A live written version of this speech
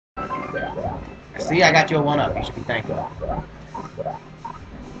See, I got you a 1-up. You should be thankful.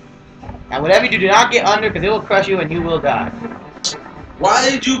 Now, whatever you do not get under, because it will crush you and you will die. Why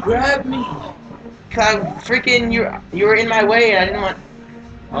did you grab me? Cause freaking you were in my way and I didn't want.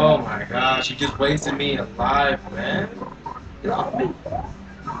 Oh my gosh, you just wasted me alive, man. Get off me.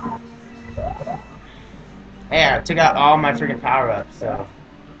 Hey, I took out all my freaking power-ups, so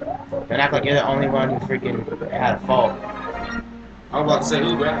don't act like you're the only one who freaking had a fault. I was about to say,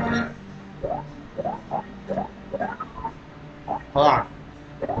 who grabbed that? Hold on.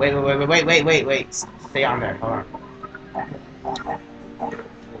 Wait. Stay on there. Hold on.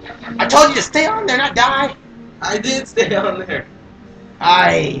 I told you to stay on there, not die. I did stay on there.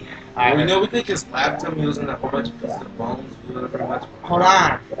 Well, you know, we could just laugh him using a whole bunch of pieces of bones. Hold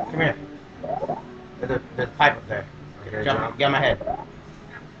on. Come here. There's a pipe up there. Okay, Jump. Get on my head.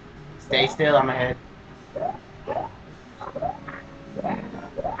 Stay still on my head.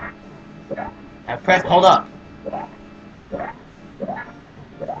 Now press. Hold up.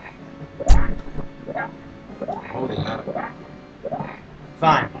 Holding up.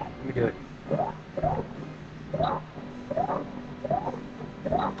 Fine. Let me do it.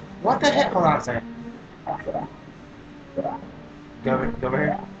 What the heck? Hold on a second. Go over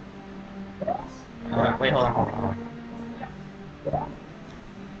here. Wait, hold on.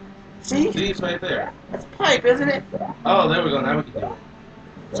 See? See, it's right there. That's pipe, isn't it? Oh, there we go. Now we can do it.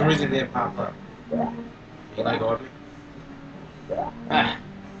 For some reason it didn't pop up. You like over?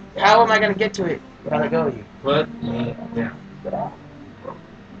 How am I gonna get to it if I let go of you? Put me down.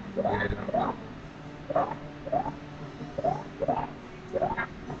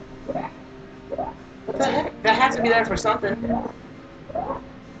 What the heck? That has to be there for something.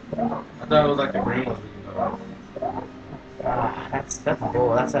 I thought it was like the green ones we can go. That's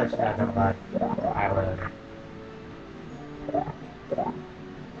bull. That's actually not gonna lie. Alright, whatever.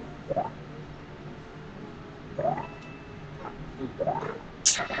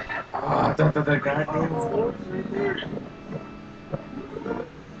 Oh, the goddamn floor.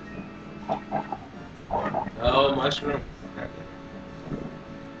 Oh, mushroom.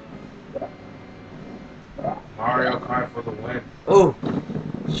 Mario Kart for the win. Ooh.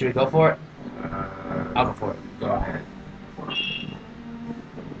 Should we go for it? I'll go for it. Go ahead.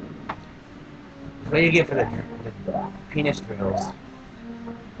 What do you get for the penis drills?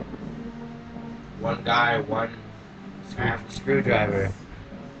 One guy, one Screwdriver.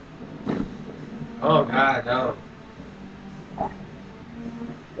 Oh god, no.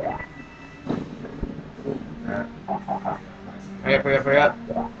 Hurry up.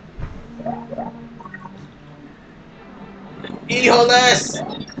 Eholess!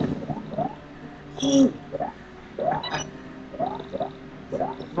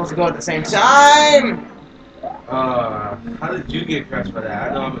 Supposed to go at the same time! How did you get crushed by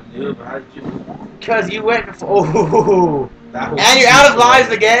that? I know I'm a noob, but how did you? Because you went before. Oh! And you're out of lives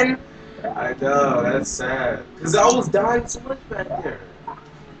again? I know, that's sad. Because I was dying so much back there.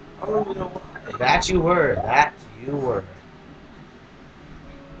 I don't even know why. That you were.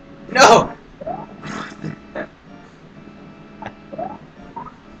 No!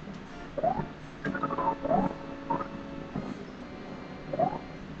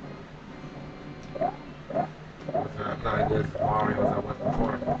 I'm not good at Mario as I was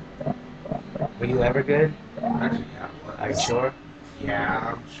before. Were you ever good? Actually, yeah. Are you sure?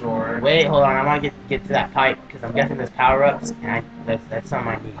 Yeah, I'm sure. Wait, hold on. I want to get to that pipe because I'm guessing there's power-ups, and that's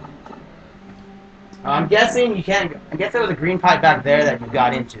something I need. I'm guessing you can't. I guess there was a green pipe back there that you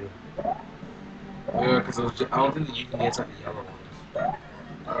got into. Yeah, because I don't think that you can get some of the yellow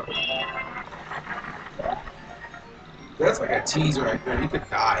ones. That's like a tease right there. You could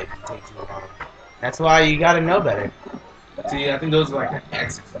die if you take too long. That's why you gotta know better. See, I think those are like the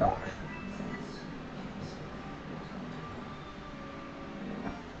exits in the way.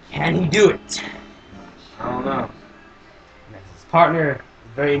 Can he do it? I don't know. His partner is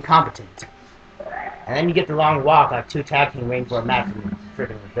very incompetent. And then you get the long walk like two tag team waiting for a match in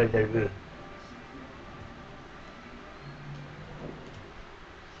freaking WWE.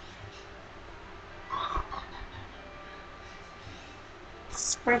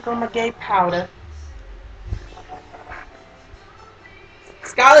 Sprinkle my gay powder.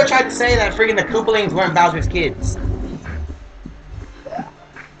 Skylar tried to say that freaking the Koopalings weren't Bowser's kids.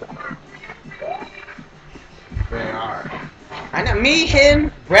 They are. I know. Me,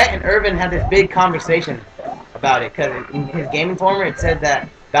 him, Brett, and Irvin had this big conversation about it because in his Game Informer it said that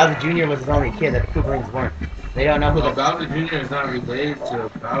Bowser Jr. was his only kid, that the Koopalings weren't. They don't know who the Bowser Jr. is not related to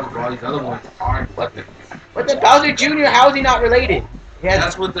Bowser. All these other ones are. What the Bowser Jr.? How is he not related?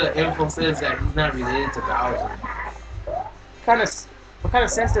 That's what the info says, that he's not related to Bowser. Kind of. What kind of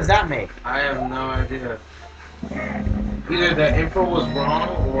sense does that make? I have no idea. Either the info was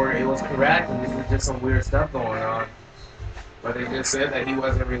wrong or it was correct, and this is just some weird stuff going on. But they just said that he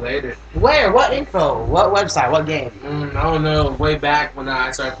wasn't related. Where? What info? What website? What game? I don't know. Way back when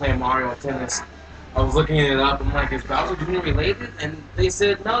I started playing Mario Tennis, I was looking it up. I'm like, is Bowser Jr. related? And they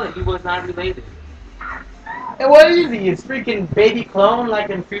said no, that he was not related. And what is he? His freaking baby clone like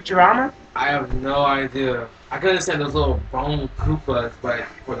in Futurama? I have no idea. I could have said those little bone Koopas, but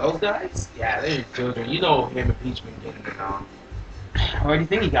for those guys, yeah, they're children. You know him and Peach been getting it on. Where do you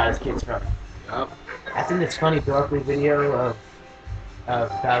think he got his kids from? Yup. I seen this funny Berkeley video of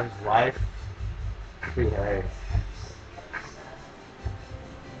Bowser's wife. Pretty hilarious.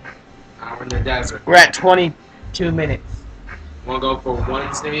 Now we're in the desert. We're at 22 minutes. Wanna go for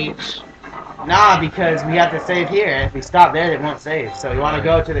one stage? Nah, because we have to save here. If we stop there, it won't save. So you want to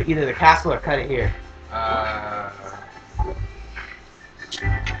go to either the castle or cut it here. I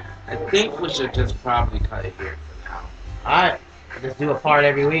think we should just probably cut it here for now. Alright. Just do a part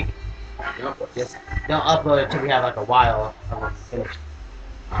every week. Yep. Just don't upload it till we have like a while of it finished.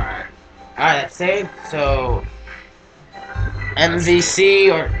 Alright. Alright, that's saved. So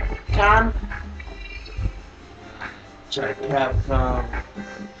MVC or Con? Check Capcom.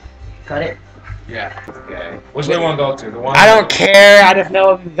 Cut it. Yeah. Okay. Which way you want to go to? The one? I don't care. I just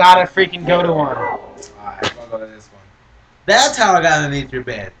know we gotta freaking go to one. Alright, I'll go to this one. That's how I got underneath your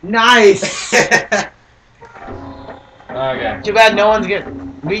bed. Nice. Okay. Too bad no one's getting.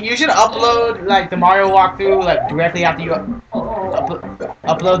 You should upload like the Mario walkthrough like directly after you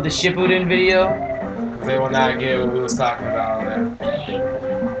upload the Shippuden video. They will not get what we was talking about over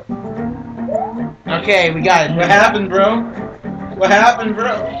there. Okay, we got it. What happened, bro? What happened,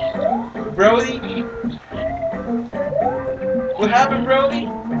 bro? Brody? What happened, Brody?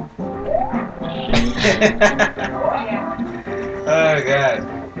 Oh god.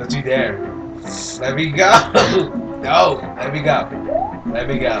 Don't you dare. Let me go. No, let me go. Let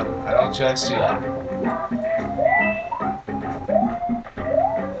me go. I don't trust you.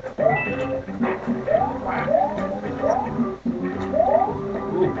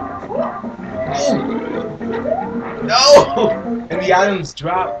 No! And the items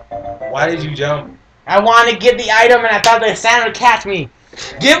drop. Why did you jump? I want to get the item and I thought the sound would catch me.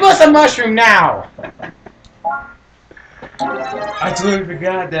 Give us a mushroom now. I totally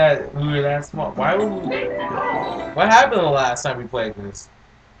forgot that we were that small. Why would we... What happened the last time we played this?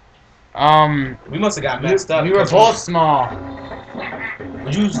 We must have got messed up. We were both small.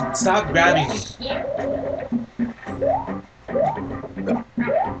 Would you stop grabbing me?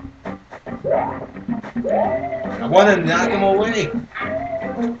 I want to knock him away.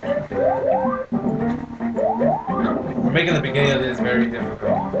 We're making the beginning of this very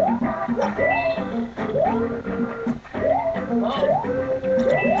difficult.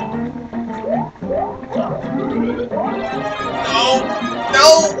 No!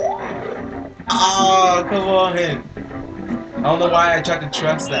 Oh, come on in. I don't know why I tried to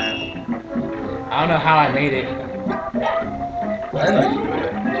trust that. I don't know how I made it. I know you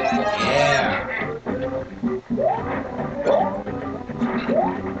would. Yeah.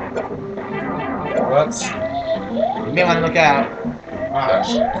 Whoops. You may want to look out. Oh,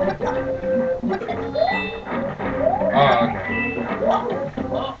 shit. Oh,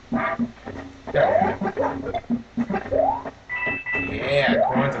 okay. Yeah,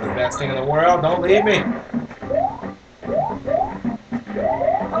 coins are the best thing in the world. Don't leave me.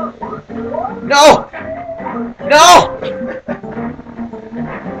 No! No!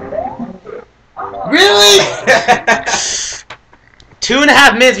 Really?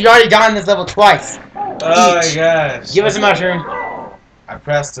 2.5 minutes, we already died on this level twice. Oh my gosh. Give us a mushroom. I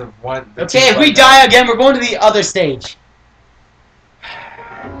pressed the one. The Okay, if we die again, we're going to the other stage.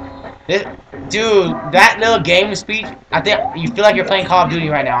 Dude, that little game speech, I think you feel like you're playing Call of Duty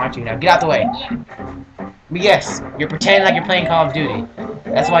right now, aren't you? Now, get out the way. Yes, you're pretending like you're playing Call of Duty.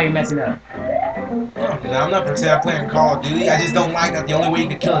 That's why you're messing up. No, I'm not pretending I'm playing Call of Duty. I just don't like that the only way you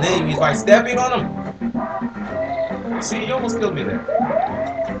can kill an enemy is by stepping on them. See, you almost killed me there.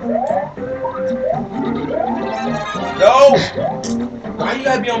 No! Why you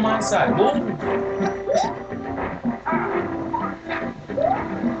gotta be on my side? Move!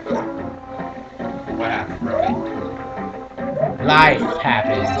 What happened, bro? Life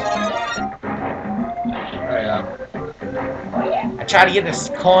happened. Alright, I tried to get this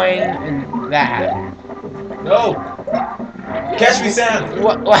coin, and that happened. No! Catch me, Sam!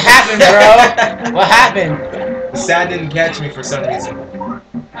 What happened, bro? What happened? The sand didn't catch me for some reason.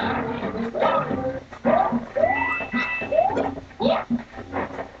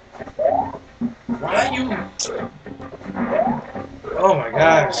 Why are you... Oh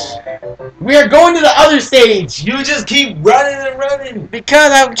gosh. We are going to the other stage You just keep running and running.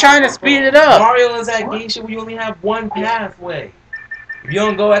 because I'm trying to speed it up. Mario is that game shit where you only have one pathway. If you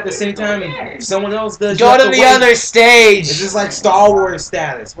don't go at the same time and someone else does, you Go have to the wait. other stage. It's just like Star Wars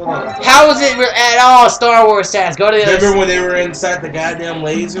status. Hold on. How is it at all Star Wars stats? Go to the other Remember when they were inside the goddamn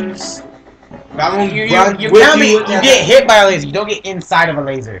lasers? If I don't You run you with tell me you you in that- get hit by a laser. You don't get inside of a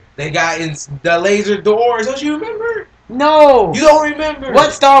laser. They got in the laser doors. Don't you remember? No. You don't remember?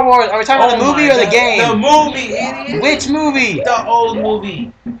 What Star Wars? Are we talking about the movie my or the God. game? The movie, idiot. Which movie? The old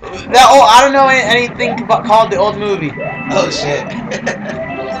movie. I don't know anything called the old movie. Oh shit.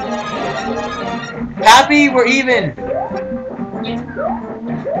 Happy, we're even.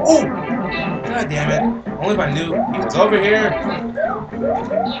 Oh! God damn it. Only if I knew he was over here.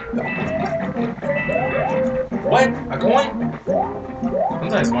 What? A coin?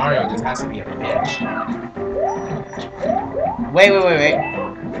 Sometimes Mario just has to be a bitch. Wait.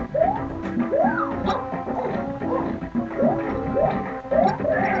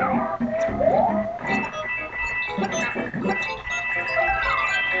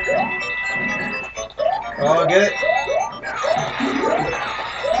 Oh, get it?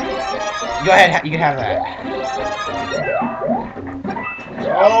 Go ahead, you can have that.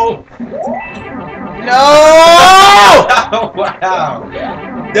 Oh! No! Oh, wow.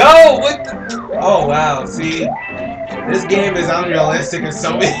 No, what the? Oh, wow. See, this game is unrealistic in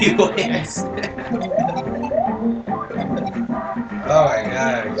so many ways. Oh my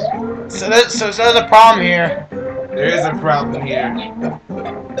gosh. So there's a problem here. There is a problem here.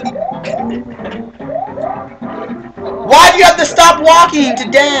 Why do you have to stop walking to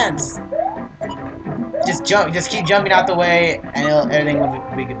dance? Just jump. Just keep jumping out the way, and everything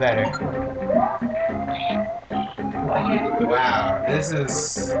will be better. Wow, this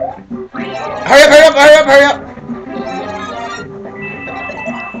is... Hurry up!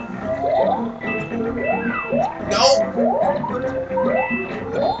 No!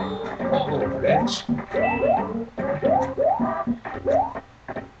 Oh, bitch.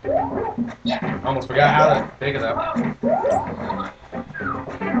 Almost forgot how to pick it up.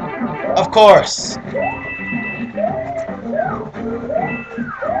 Of course.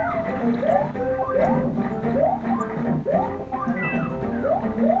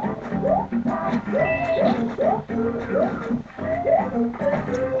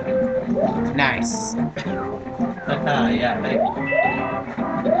 Nice. Yeah, thank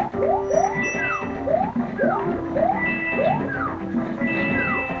you.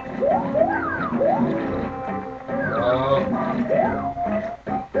 Oh.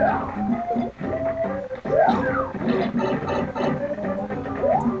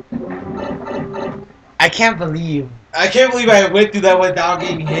 I can't believe. I can't believe I went through that without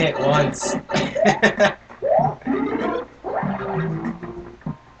getting hit once.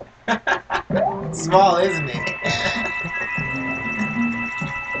 Small, isn't it?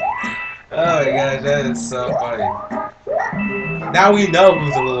 Oh my gosh, that is so funny. Now we know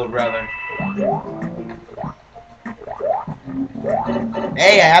who's the little brother.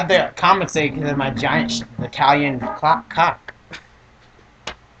 Hey, I have the comic say because of my giant Italian cock.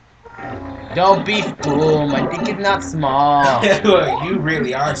 Don't be fool, my dick is not small. You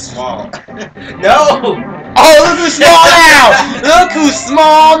really are small. No! Oh, look who's small now! Look who's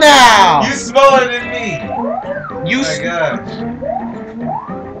small now! You smaller than me! You Oh my gosh.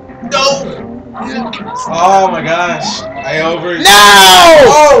 No! Oh my gosh. I over... No!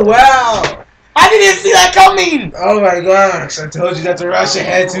 Oh wow! I didn't see that coming! Oh my gosh. I told you not to rush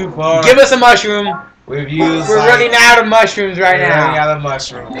ahead too far. Give us a mushroom. We've used We're running out of mushrooms right We're running now. out of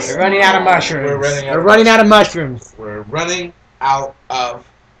mushrooms. We're running out of mushrooms. We're running out We're of running out of mushrooms. We're running out of...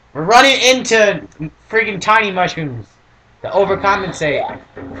 We're running into freaking tiny mushrooms to overcompensate.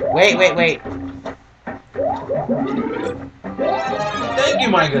 Wait. Thank you,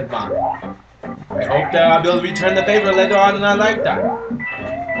 my good man. I hope that I'll be able to return the favor later on in our lifetime.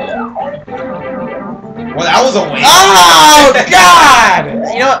 Well, that was a waste. Oh God!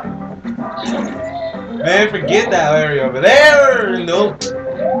 You know what? Man, forget that area over there. Nope.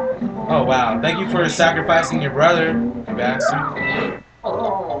 Oh wow! Thank you for sacrificing your brother, you bastard.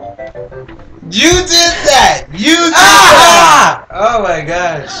 You did that. You did that. Oh my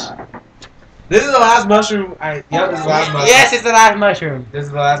gosh. This is the last mushroom. Yep, this is the last mushroom. Yes, it's the last mushroom. This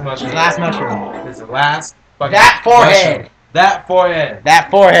is the last mushroom. The last mushroom. This is the last. Fucking That forehead. mushroom. That forehead. That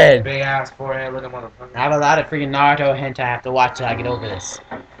forehead. Big ass forehead looking motherfucker. I have a lot of freaking Naruto hentai I have to watch till I get over this.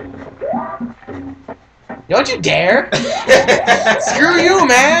 Don't you dare! Screw you,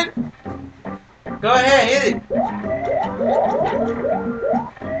 man! Go ahead, hit it.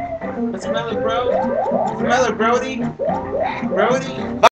 Smell it, bro. Smell it, Brody. Brody.